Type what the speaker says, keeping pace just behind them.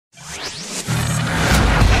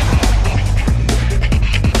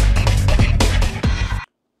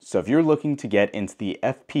So if you're looking to get into the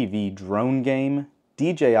FPV drone game,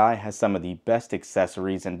 DJI has some of the best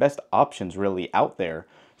accessories and best options really out there,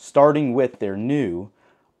 starting with their new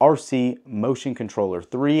RC Motion Controller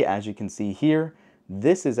 3. As you can see here,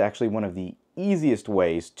 this is actually one of the easiest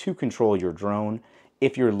ways to control your drone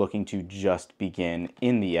if you're looking to just begin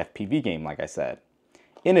in the FPV game, like I said.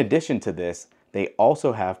 In addition to this, they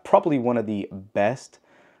also have probably one of the best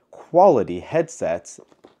quality headsets,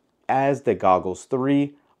 as the Goggles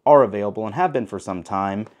 3 are available and have been for some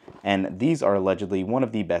time, and these are allegedly one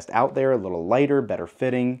of the best out there, a little lighter, better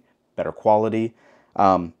fitting, better quality.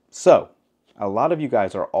 So a lot of you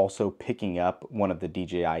guys are also picking up one of the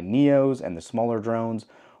DJI Neos and the smaller drones,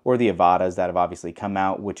 or the Avatas that have obviously come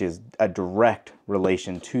out, which is a direct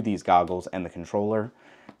relation to these goggles and the controller.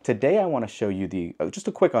 Today I want to show you just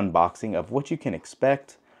a quick unboxing of what you can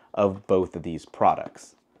expect of both of these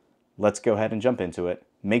products. Let's go ahead and jump into it.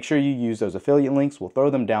 Make sure you use those affiliate links. We'll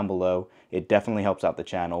throw them down below. It definitely helps out the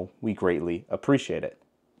channel. We greatly appreciate it.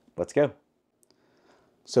 Let's go.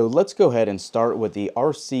 So let's go ahead and start with the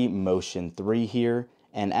RC Motion 3 here.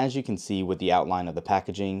 And as you can see with the outline of the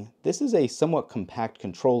packaging, this is a somewhat compact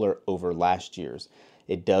controller over last year's.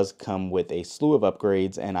 It does come with a slew of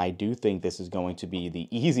upgrades, and I do think this is going to be the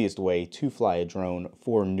easiest way to fly a drone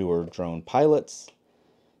for newer drone pilots.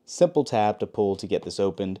 Simple tab to pull to get this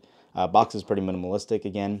opened. Box is pretty minimalistic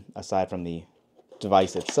again, aside from the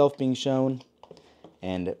device itself being shown.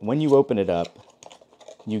 And when you open it up,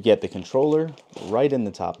 you get the controller right in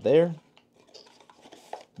the top there.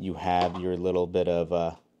 You have your little bit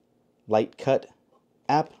of light cut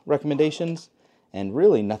app recommendations, and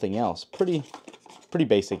really nothing else. Pretty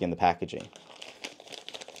basic in the packaging.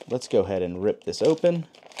 Let's go ahead and rip this open.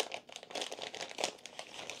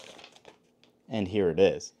 And here it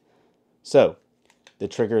is. So the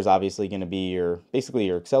trigger is obviously going to be basically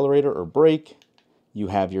your accelerator or brake. You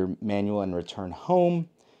have your manual and return home.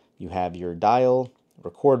 You have your dial,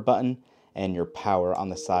 record button, and your power on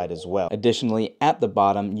the side as well. Additionally, at the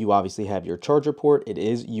bottom, you obviously have your charger port. It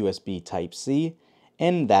is USB Type-C,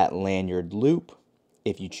 and that lanyard loop,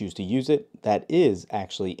 if you choose to use it, that is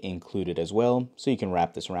actually included as well. So you can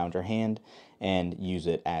wrap this around your hand and use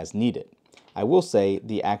it as needed. I will say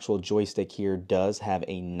the actual joystick here does have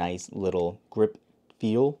a nice little grip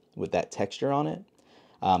feel with that texture on it.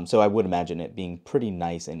 So I would imagine it being pretty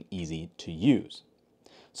nice and easy to use.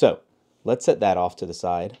 So let's set that off to the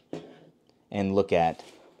side and look at,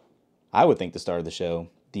 I would think the star of the show,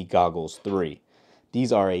 the Goggles 3.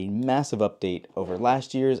 These are a massive update over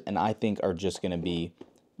last year's, and I think are just going to be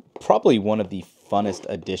probably one of the funnest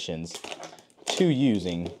additions to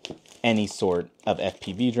using any sort of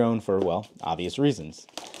FPV drone for, well, obvious reasons.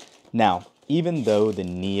 Now, even though the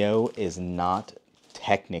Neo is not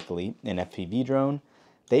technically an FPV drone,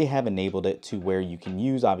 they have enabled it to where you can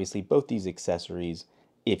use obviously both these accessories,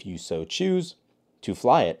 if you so choose, to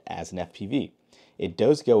fly it as an FPV. It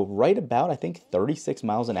does go right about, I think, 36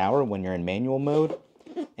 miles an hour when you're in manual mode,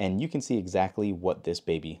 and you can see exactly what this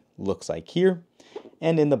baby looks like here.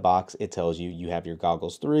 And in the box, it tells you you have your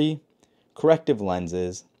Goggles 3, corrective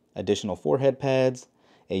lenses, additional forehead pads,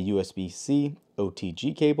 a USB-C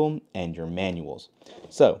OTG cable, and your manuals.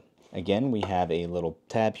 So again, we have a little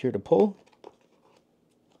tab here to pull,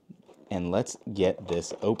 and let's get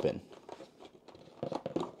this open.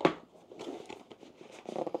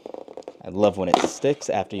 I love when it sticks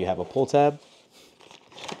after you have a pull tab.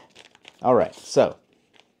 All right, so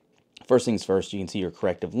first things first, you can see your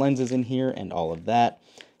corrective lenses in here and all of that.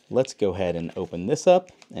 Let's go ahead and open this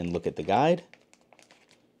up and look at the guide.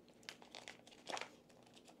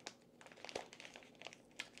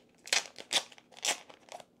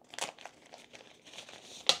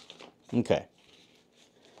 Okay,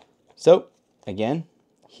 so again,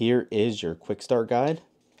 here is your quick start guide.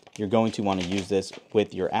 You're going to want to use this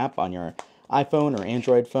with your app on your iPhone or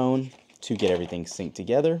Android phone to get everything synced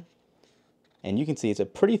together. And you can see it's a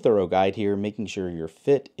pretty thorough guide here, making sure your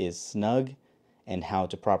fit is snug and how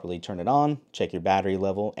to properly turn it on, check your battery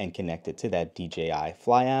level, and connect it to that DJI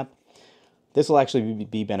Fly app. This will actually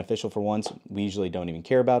be beneficial for once. We usually don't even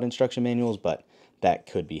care about instruction manuals, but that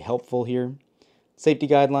could be helpful here. Safety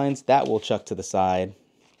guidelines, that we'll chuck to the side.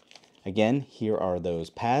 Again, here are those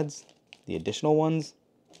pads, the additional ones.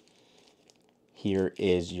 Here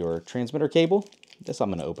is your transmitter cable. This I'm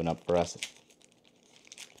going to open up for us.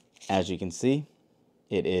 As you can see,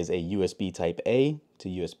 it is a USB Type-A to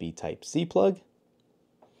USB Type-C plug.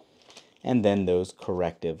 And then those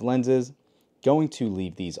corrective lenses. Going to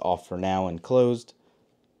leave these off for now and closed,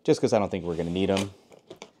 just because I don't think we're going to need them.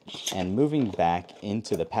 And moving back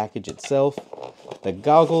into the package itself, the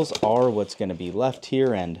goggles are what's going to be left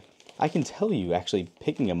here, and I can tell you, actually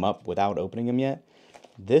picking them up without opening them yet,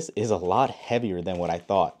 this is a lot heavier than what I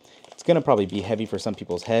thought. It's going to probably be heavy for some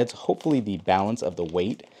people's heads. Hopefully the balance of the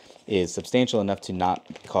weight is substantial enough to not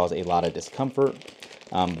cause a lot of discomfort,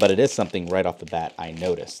 but it is something right off the bat I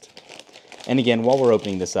noticed. And again, while we're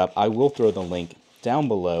opening this up, I will throw the link down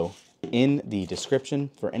below in the description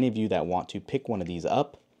for any of you that want to pick one of these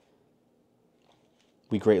up.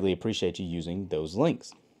 We greatly appreciate you using those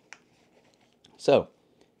links. So,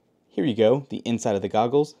 here you go, the inside of the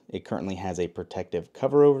goggles. It currently has a protective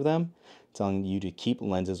cover over them, telling you to keep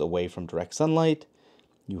lenses away from direct sunlight.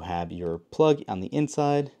 You have your plug on the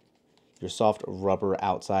inside, your soft rubber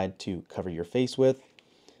outside to cover your face with.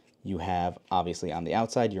 You have, obviously on the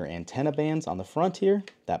outside, your antenna bands on the front here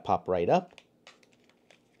that pop right up.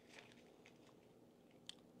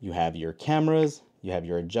 You have your cameras, you have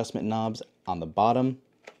your adjustment knobs on the bottom,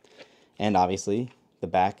 and obviously the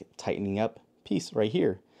back tightening up piece right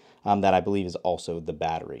here that I believe is also the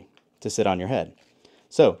battery to sit on your head.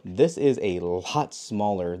 So this is a lot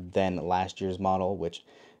smaller than last year's model, which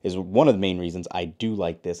is one of the main reasons I do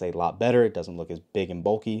like this a lot better. It doesn't look as big and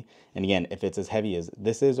bulky. And again, if it's as heavy as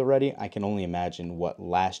this is already, I can only imagine what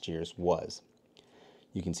last year's was.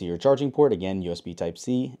 You can see your charging port, again, USB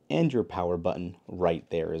Type-C, and your power button right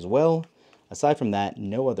there as well. Aside from that,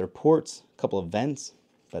 no other ports, a couple of vents,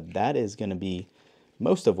 but that is going to be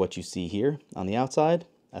most of what you see here on the outside,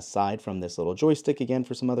 aside from this little joystick again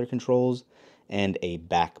for some other controls, and a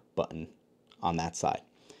back button on that side.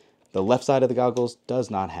 The left side of the goggles does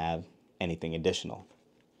not have anything additional.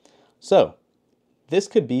 So, this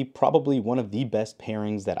could be probably one of the best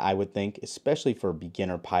pairings that I would think, especially for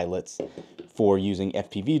beginner pilots, for using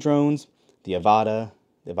FPV drones, the Avata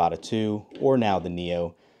 2, or now the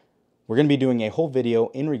Neo. We're going to be doing a whole video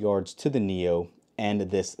in regards to the Neo and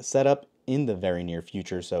this setup in the very near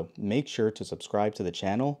future, so make sure to subscribe to the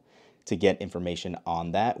channel to get information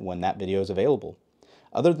on that when that video is available.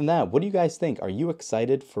 Other than that, what do you guys think? Are you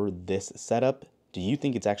excited for this setup? Do you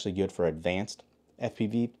think it's actually good for advanced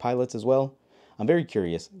FPV pilots as well? I'm very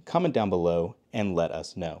curious. Comment down below and let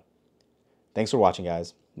us know. Thanks for watching,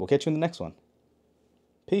 guys. We'll catch you in the next one.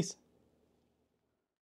 Peace.